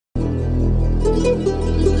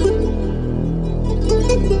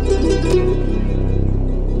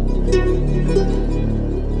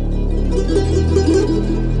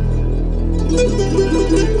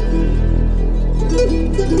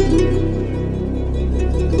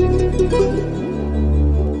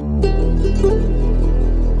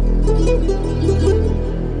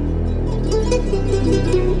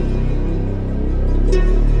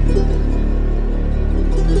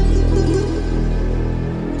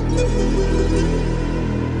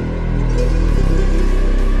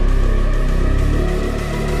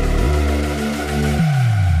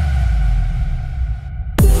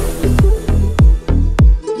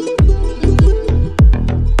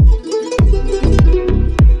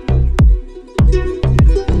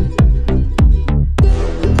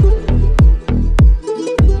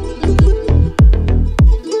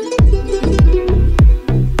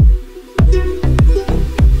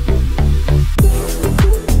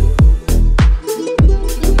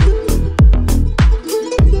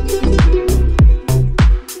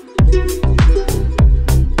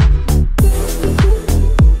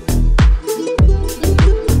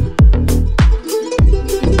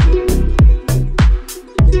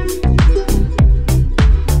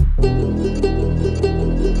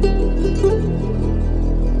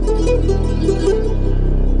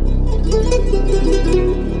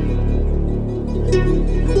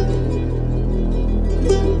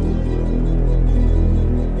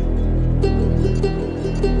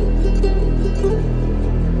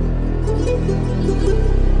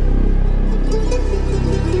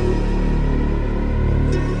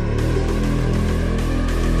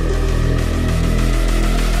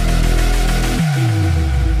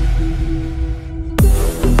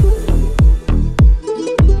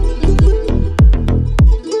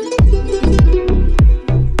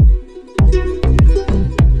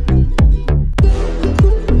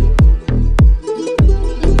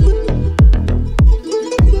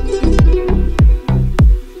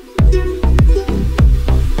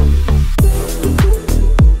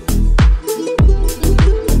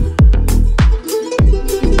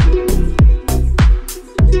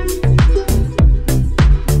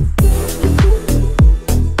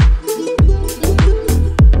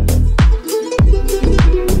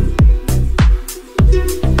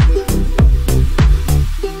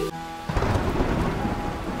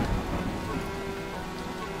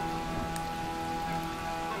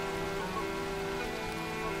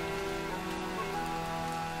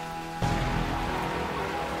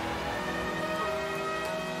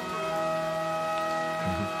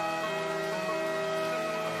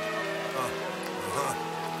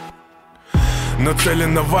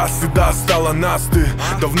Нацелен на вас, и достала нас ты.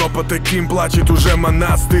 Давно по таким плачет уже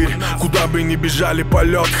монастырь. Куда бы ни бежали,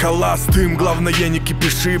 полет холостым. Главное, не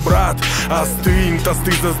кипиши, брат, остынь.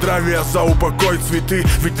 Тосты за здравие, за упокой, цветы.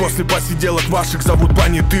 Ведь после посиделок ваших зовут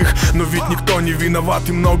понятых. Но ведь никто не виноват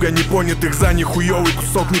и много непонятых. За них хуёвый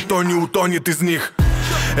кусок, никто не утонет из них.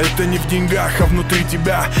 Это не в деньгах, а внутри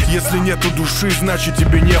тебя. Если нету души, значит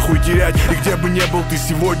тебе нехуй терять. И где бы не был ты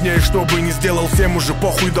сегодня, и что бы ни сделал, всем уже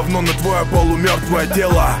похуй давно на твое полумертвое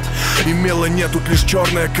тело. Имела нет, тут лишь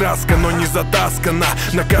черная краска, но не затаскана.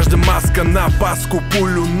 На каждом маска, на паску,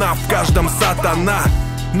 пулю на, в каждом сатана.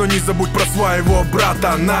 Но не забудь про своего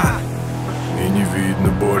брата, на. И не видно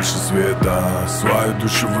больше света. Свою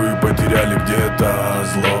душу вы потеряли где-то.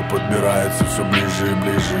 Зло подбирается все ближе и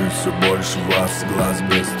ближе. Все больше вас глаз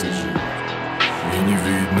бесстыжих. И не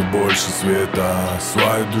видно больше света.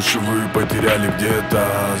 Свою душу вы потеряли где-то.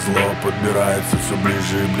 Зло подбирается все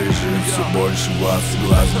ближе и ближе. Все больше вас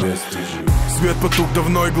глаз бесстыжих. Свет потух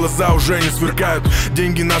давно, и глаза уже не сверкают.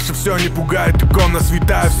 Деньги наши все не пугает, икона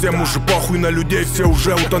святая. Всем уже похуй на людей, все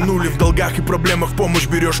уже утонули в долгах и проблемах. Помощь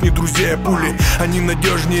берешь не друзей, а пули. Они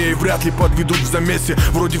надежнее и вряд ли подведут в замесе.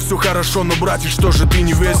 Вроде все хорошо, но братья, что же ты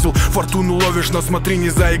не весел? Фортуну ловишь, но смотри, не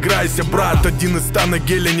заиграйся, брат. Один из 100 на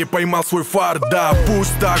геле не поймал свой фар. Да,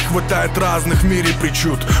 пусть так, хватает разных в мире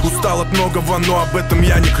причуд. Устал от многого, но об этом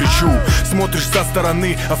я не кричу. Смотришь со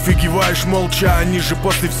стороны, офигеваешь молча. Они же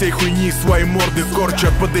после всей хуйни свои морды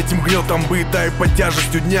корчат под этим гнетом быта и под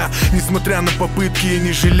тяжестью дня. Несмотря на попытки и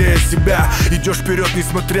не жалея себя, идешь вперед,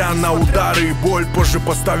 несмотря на удары и боль. Позже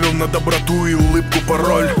поставил на доброту и улыбку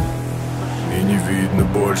пароль. И не видно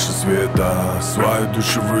больше света. Свою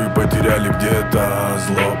душу вы потеряли где-то.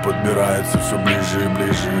 Зло подбирается все ближе и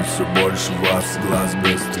ближе. Все больше вас глаз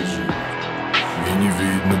бесстыжих. И не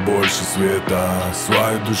видно больше света.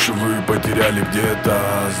 Свою душу вы потеряли где-то.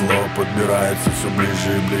 Зло подбирается все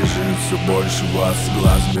ближе и ближе. Все больше вас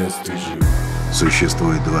глаз бесстыжих.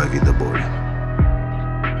 Существует два вида боли.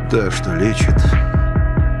 Та, что лечит,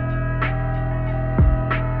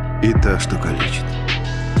 И та, что калечит.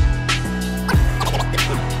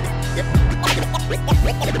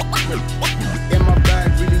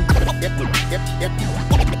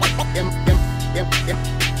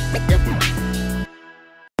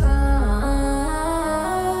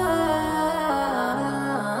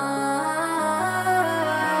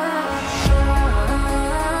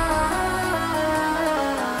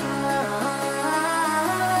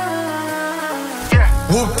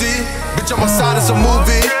 Whoop-dee, bitch on my side is a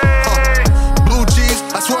movie. Blue cheese,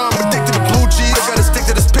 I swear I'm addicted to blue cheese. I gotta stick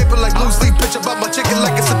to this paper like loose leaf. Bitch about my chicken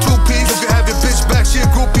like it's a two-piece. You can have your bitch back, she a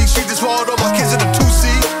groupie. She just swallowed all my kids in a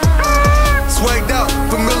 2-seat. Swagged out,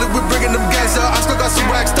 familiar with bringing them gas out. I still got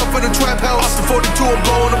some rack stuff in the trap house. Off the 42, I'm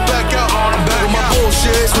blowing them back out. I'm back on my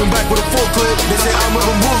bullshit, swing back with a full clip. They say I'm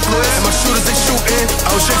moving ruthless, and my shooters they shooting.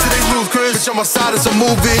 I was straight to they lose, Chris. Bitch on my side is a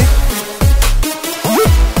movie.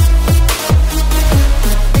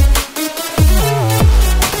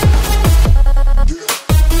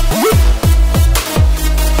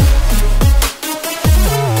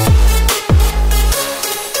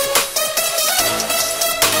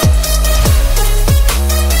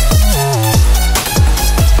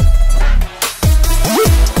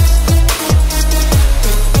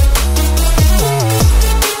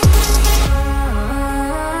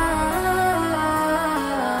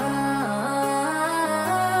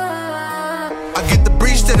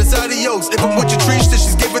 If I'm with your trees, then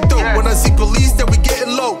she's giving through. When I see police, then we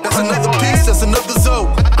getting low. That's another piece, that's another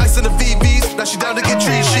zone. Ice in the VVs, now she down to get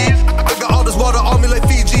tree sheet. I got all this water on me like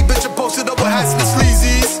Fiji. Bitch, I posted up with hats and the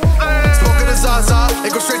sleazies. Smoking a Zaza,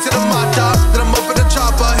 it goes straight to the mata. Then I'm up in the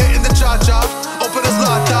chopper, hitting the cha-cha. Open as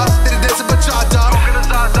lata, then it dancing bachata. Smoking a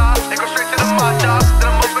Zaza, it goes straight to the mata. Then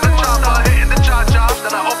I'm up in the chopper, hitting the cha-cha.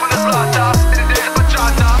 Then I open as lata, then it dancing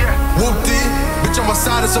bachata. Whoop-dee, bitch on my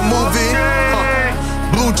side is a movie.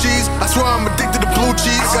 Blue cheese, I swear I'm addicted to blue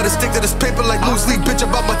cheese. I gotta stick to this paper like loose leaf. Bitch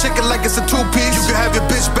about my chicken like it's a 2-piece. You can have your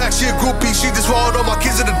bitch back, she a groupie. She just swallowed all my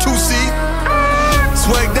kids in a 2-seat.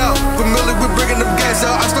 Swagged out, familiar with bringing them gas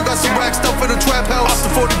out. I still got some rack stuff in the trap house. Off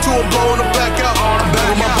the 42, I'm blowing them back out. I'm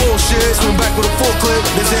back on my bullshit, swing back with a full clip.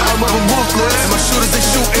 They say I'm moving ruthless, and my shooters they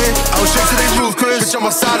shooting. I was straight to they lose, Chris. Bitch on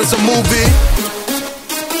my side is a movie.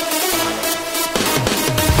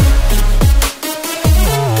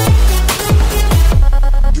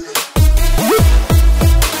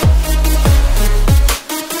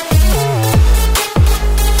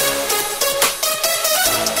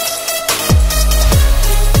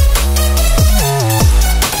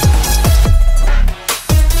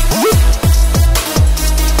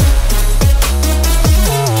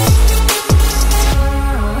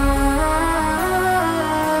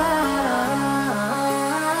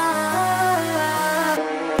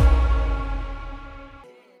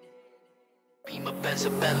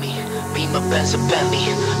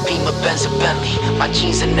 My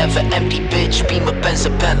jeans are never empty, bitch. Beamer, Benz,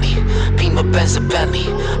 a Bentley. Beamer, Benz, a Bentley.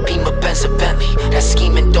 Beamer, Benz, a Bentley. That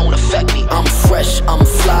scheming don't affect me. I'm fresh, I'm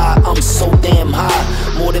fly, I'm so damn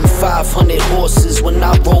high. More than 500 horses when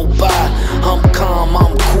I roll by. I'm calm,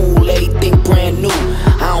 I'm cool, everything brand new.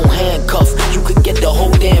 I don't handcuff, you could get the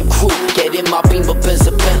whole damn crew. Get in my Beamer, Benz,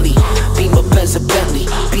 a Bentley. Beamer, Benz, a Bentley.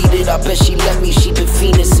 Beat it, I bet she let me. She been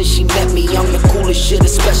fiending since she met me. I'm the coolest shit,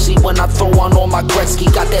 especially when I throw on all my Gretzky.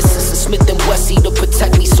 Got that Sister Smith and Wessie to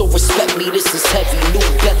protect me, so respect me. This is heavy, new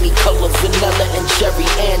Bentley, color vanilla and cherry.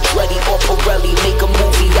 Andretti or Pirelli, make a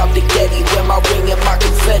movie out the Getty. Wear my ring and my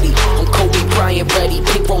confetti. I'm Kobe Bryant ready,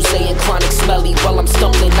 pink rose and chronic smelly. While I'm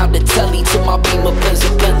stumbling out the telly to my Beamer, Benz, a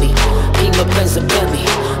Bentley. Beamer, Benz, a Bentley.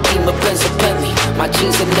 Beamer, Benz, a Bentley. My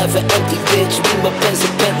jeans are never empty, bitch. Beamer, Benz, a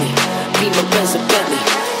Bentley. Beamer, Benz, a Bentley.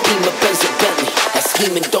 Beamer, Benz, a Bentley. That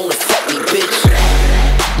scheming don't affect me, bitch.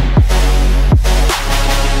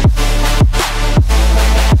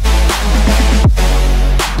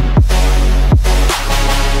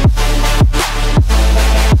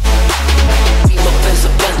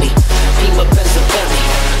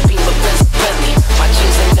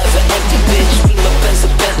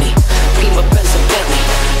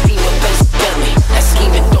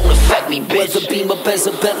 Benz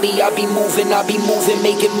a Bentley, I be moving,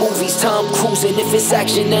 making movies. Time cruising, if it's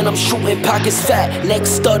action then I'm shooting. Pockets fat, neck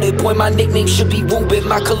studded, boy my nickname should be Ruben.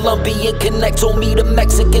 My Colombian connect told me the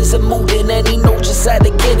Mexicans are moving, and he know just how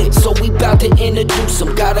to get it. So we bout to introduce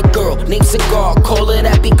him. Got a girl named Cigar, call her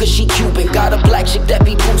that because she Cuban. Got a black chick that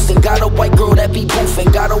be boosting, got a white girl that be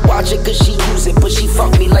boofing. Gotta watch it cause she use it, but she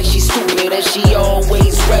fuck me like she stupid, and she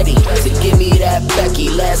always ready to give me that Becky.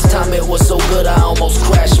 Last time it was so good I almost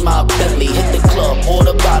crashed my Bentley. Hit the club,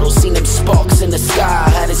 order bottles, seen them sparks in the sky.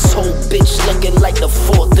 Had this whole bitch looking like the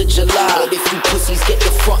 4th of July. But if you pussies get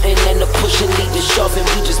the frontin' and the pushin', lead the shovin',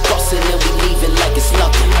 we just bust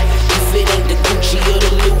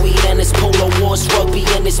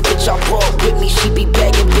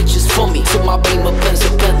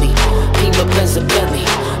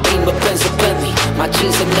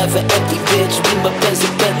empty, bitch. Be my Benz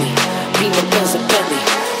and Bentley. Be my Benz and Bentley.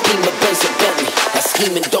 Be my Benz and Bentley. That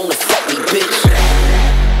scheming don't affect me, bitch.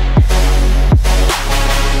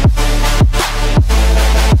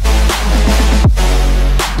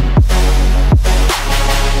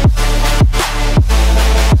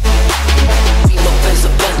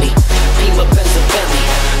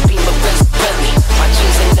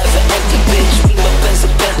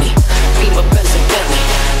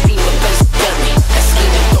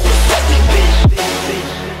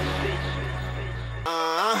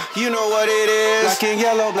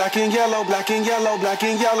 Black and yellow, black and yellow, black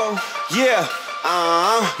and yellow. Yeah,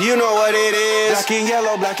 you know what it is. Black and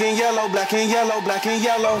yellow, black and yellow, black and yellow, black and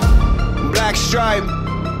yellow. Black stripe,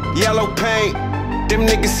 yellow paint. Them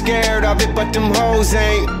niggas scared of it, but them hoes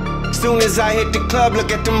ain't. Soon as I hit the club,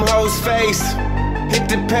 look at them hoes' face. Hit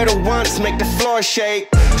the pedal once, make the floor shake.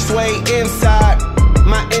 Sway inside,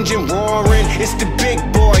 my engine roaring. It's the big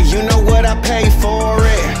boy, you know what I pay for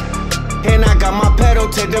it. And I got my pedal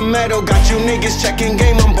to the metal. Got you niggas checking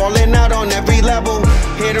game, I'm ballin' out on every level.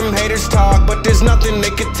 Hear them haters talk, but there's nothing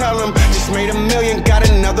they could tell them. Just made $1 million, got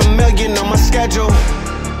another $1 million on my schedule.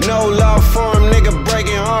 No love for him, nigga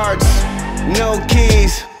breaking hearts. No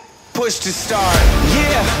keys, push to start.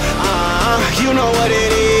 Yeah, you know what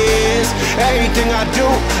it is. Everything I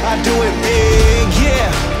do it big.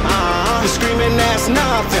 Yeah, screaming that's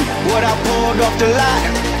nothing. What I pulled off the lot,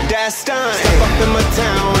 that's done. Step up in my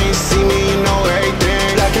town, when you see me, you know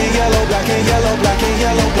everything. Black and yellow, black and yellow, black and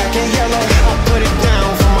yellow, black and yellow. I put it down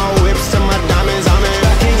from my whips to my diamonds. I'm in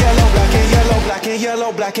black and yellow, black and yellow, black and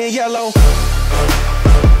yellow, black and yellow.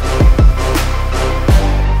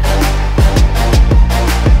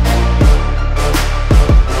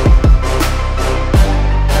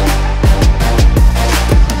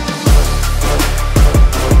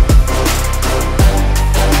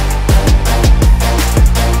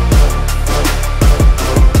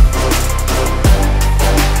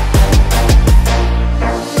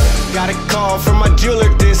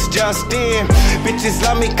 Jeweler, this just in. Bitches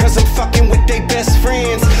love me cause I'm fucking with they best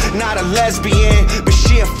friends. Not a lesbian, but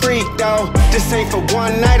she a freak though. This ain't for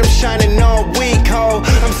one night, I'm shining all week, ho.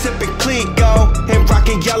 I'm sipping Clico and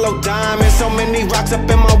rocking yellow diamonds. So many rocks up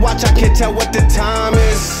in my watch, I can't tell what the time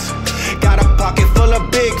is. Got a pocket full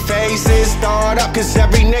of big faces. Throw it up cause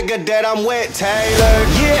every nigga that I'm with tailored.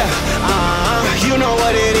 Yeah, you know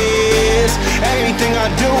what it is. Everything I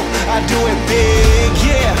do it big.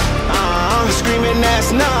 Yeah, screaming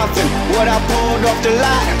that's nothing. What I pulled off the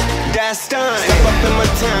lot, that's done. Step up in my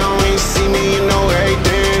town, when you see me, you know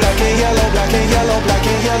everything. Black and yellow, black and yellow, black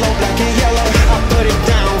and yellow, black and yellow. I put it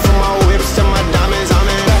down from my whips to my diamonds. I'm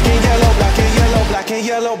in black and yellow, black and yellow, black and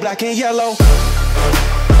yellow, black and yellow.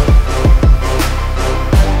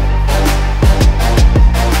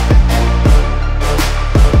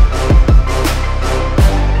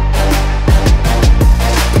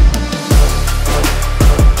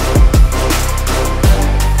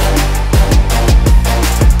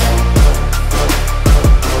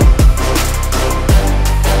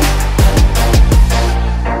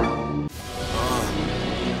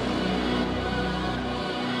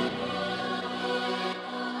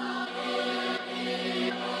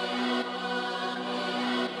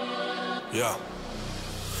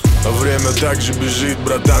 Время так же бежит,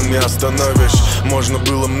 братан, не остановишь. Можно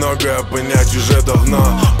было многое понять уже давно.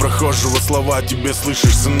 Прохожего слова тебе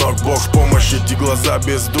слышишь, сынок. Бог в помощь, эти глаза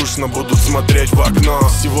бездушно будут смотреть в окно.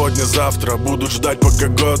 Сегодня-завтра будут ждать, пока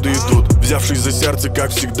годы идут. Взявшись за сердце, как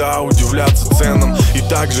всегда, удивляться ценам. И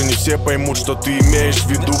также не все поймут, что ты имеешь в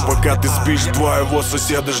виду. Пока ты спишь, твоего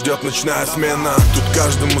соседа ждет ночная смена. Тут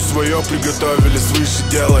каждому свое приготовили, свыше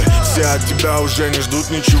делай. Все от тебя уже не ждут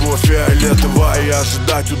ничего фиолетового. И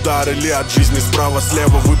ожидать удары ли от жизни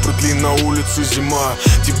справа-слева. Выпрут ли на улицу зима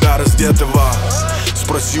тебя раздетого.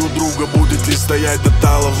 Спроси у друга, будет ли стоять до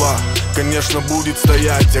талого. Конечно, будет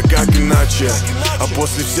стоять, а как иначе? А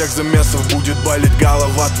после всех замесов будет болеть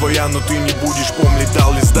голова твоя. Но ты не будешь помнить,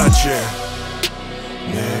 дал ли сдачи.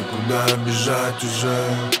 Некуда бежать уже,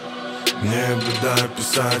 мне бы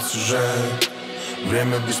дописать сюжет.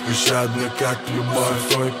 Время беспощадно, как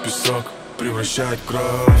любовь. Твой песок превращает в кровь.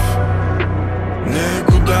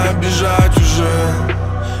 Некуда бежать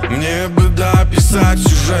уже, мне бы дописать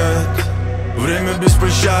сюжет. Время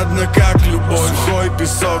беспощадно, как любовь. Сухой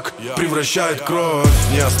песок превращает кровь.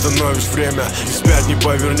 Не остановишь время, и вспять не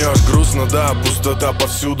повернешь. Грустно, да, пустота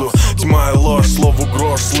повсюду. Тьма и ложь, слову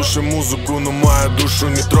грош. Слушай музыку, но мою душу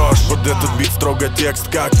не трожь. Под этот бит строго текст,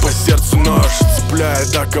 как по сердцу нож.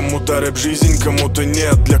 Цепляет, да, кому-то рэп жизнь, кому-то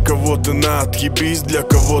нет. Для кого-то на отъебись, для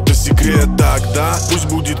кого-то секрет. Так, да, пусть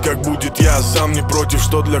будет как будет, я сам не против.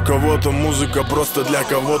 Что для кого-то музыка, просто для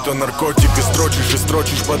кого-то наркотик. И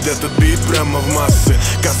строчишь под этот бит прямо в массы.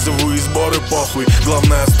 Кассовые сборы похуй,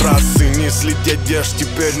 главное с трассы. Не слететь, дешь,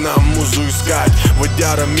 теперь нам музу искать.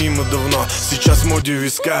 Водяра мимо давно, сейчас в моде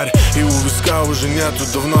вискарь. И у виска уже нету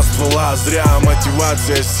давно ствола. Зря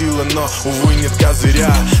мотивация, сила, но, увы, нет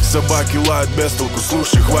козыря. Собаки лают без толку,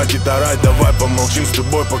 слушай, хватит орать. Давай помолчим с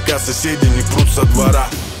тобой, пока соседи не прут со двора.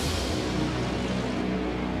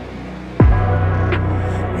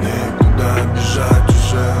 Некуда бежать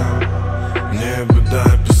уже, мне бы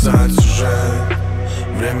дописать сюжет.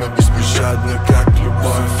 Время беспощадно, как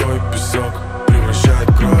любовь. Твой песок превращает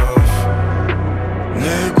кровь.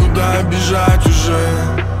 Некуда бежать уже,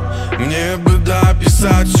 мне бы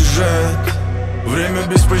дописать сюжет. Время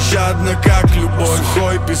беспощадно, как любовь.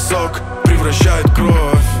 Сухой песок превращает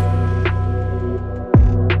кровь.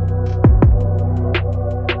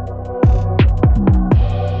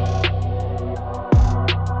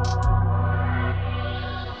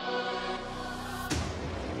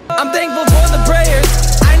 I'm thankful for the prayers,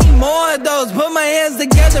 I need more of those. Put my hands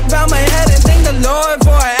together, bow my head and thank the Lord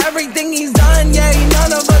for everything He's done. Yeah,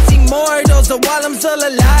 none of us immortal, so while I'm still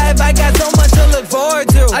alive, I got so much to look forward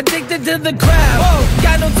to. Addicted to the crowd, whoa,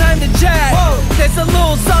 got no time to chat. Whoa, there's a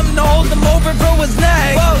little something to hold them over for what's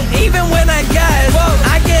next. Whoa, even when I guess, whoa,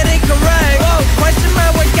 I get it correct. Whoa, question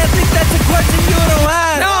my work ethic, that's a question you don't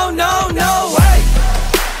have. No, no, no way.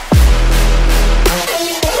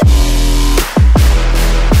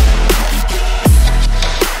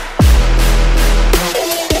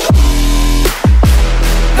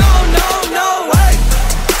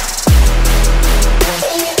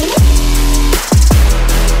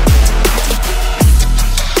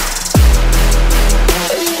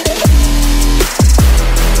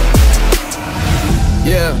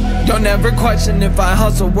 Don't ever question if I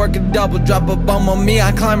hustle, work a double. Drop a bum on me,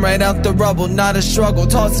 I climb right out the rubble. Not a struggle,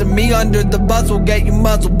 tossing me under the bus will get you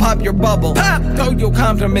muzzled, pop your bubble. Pop! Throw your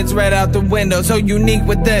compliments right out the window, so unique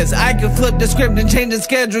with this. I can flip the script and change the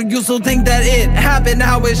schedule. You still think that it happened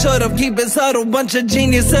how it should've. Keep it subtle, bunch of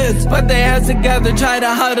geniuses. Put their heads together, try to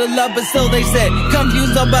huddle up, but still they sit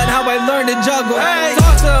confused about how I learned to juggle. Hey,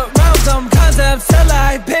 talk around some concepts till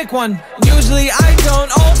I pick one. Usually I don't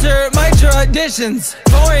alter my traditions.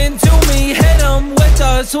 Foreign to me, hit them with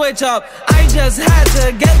a switch up. I just had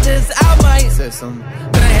to get this out my system.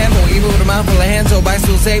 But I handle evil with a mouth full of hands, so I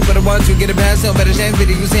still safe. But I want to get it past, no better chance.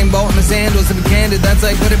 Video Usain Bolt in the sandals, to be candid. That's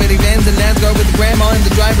like put a bitty vans and NASCAR with the grandma in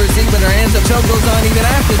the driver's seat. But her hands up, show goes on even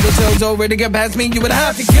after the show's over. To get past me, you would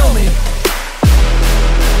have to kill me.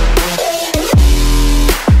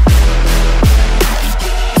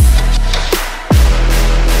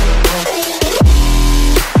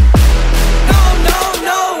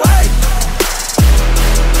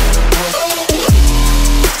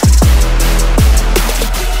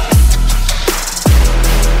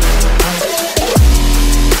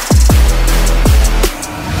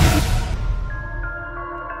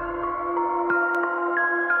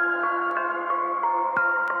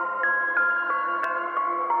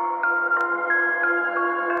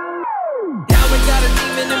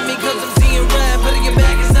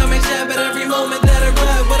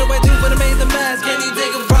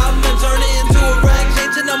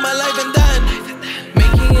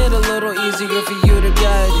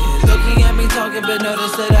 But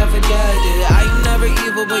notice that I forgot it. I am never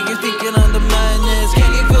evil, but you're thinking on the madness. Can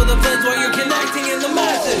you feel the flames while you're connecting in the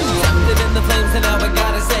masses? Tempted in the flames, and now I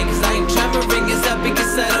gotta say, cause I ain't trying to bring this up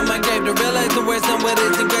because set on my grave to realize the worst and what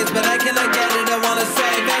isn't grace. But I cannot get it, I wanna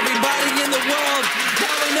save everybody in the world.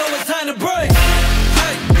 Now I know it's time to break.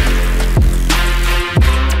 Hey.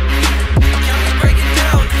 Can we break it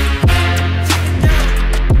down?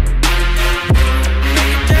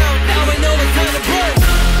 Break it down. Now I know it's time to break.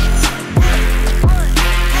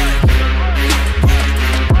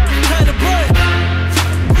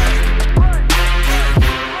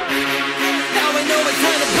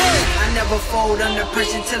 Fold under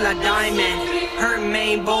pressure till I diamond. Hurt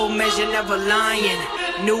main, bold measure, never lying.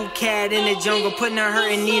 New cat in the jungle, putting her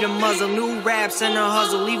hurt and need a muzzle. New raps and a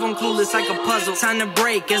hustle, leave them clueless like a puzzle. Time to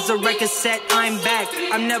break, as the record set, I'm back.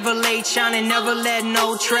 I'm never late, shining, never let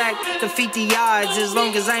no track defeat the odds, as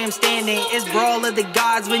long as I am standing. It's brawl of the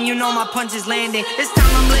gods when you know my punch is landing. This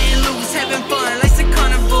time I'm letting loose, having fun, like the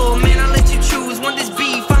carnival. Man, I let you choose.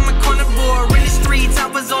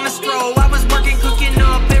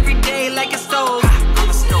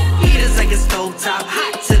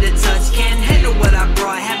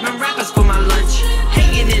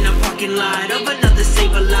 making light of another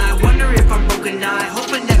save a lie. Wonder if I'm broken eye,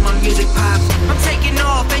 hoping that my music pops. I'm taking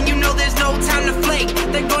off and you know there's no time to flake.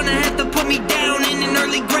 They're gonna have to put me down in an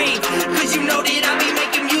early grave, cause you know